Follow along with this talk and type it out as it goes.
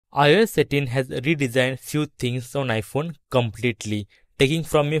iOS 18 has redesigned few things on iPhone completely, taking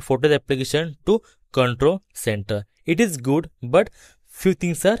from a photos application to control center. It is good, but few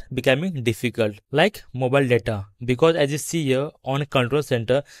things are becoming difficult, like mobile data, because as you see here on control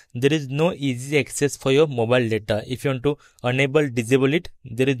center, there is no easy access for your mobile data. If you want to enable, disable it,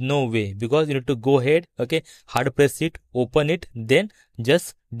 there is no way, because you need to go ahead, okay, hard press it, open it, then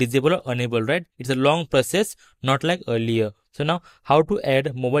just disable or enable, right? It's a long process, not like earlier. So now how to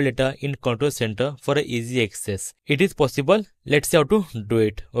add mobile data in control center for a easy access? It is possible. Let's see how to do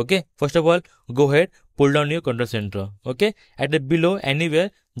it. Okay, first of all, go ahead, pull down your control center. Okay, at the below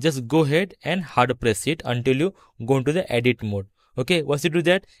anywhere, just go ahead and hard press it until you go into the edit mode. Okay, once you do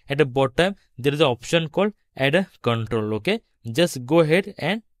that, at the bottom there is an option called add a control. Okay, just go ahead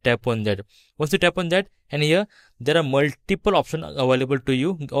and tap on that. Once you tap on that, and here there are multiple options available to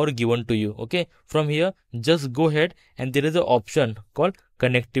you or given to you. Okay, from here just go ahead and there is an option called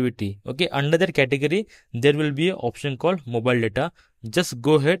connectivity. Okay, under that category there will be an option called mobile data. Just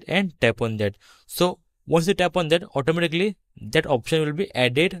go ahead and tap on that. So once you tap on that, automatically that option will be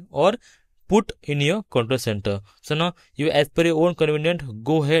added or put in your control center. So now you, as per your own convenience,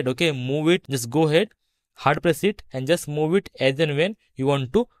 go ahead, okay, move it, just go ahead, hard press it and just move it as and when you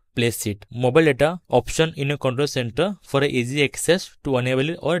want to place it. Mobile data option in your control center for a easy access to enable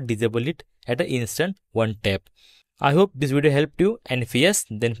it or disable it at an instant one tap. I hope this video helped you, and if yes,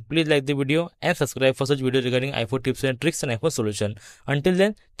 then please like the video and subscribe for such videos regarding iPhone tips and tricks and iPhone solution. Until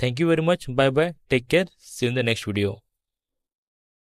then, thank you very much. Bye bye. Take care. See you in the next video.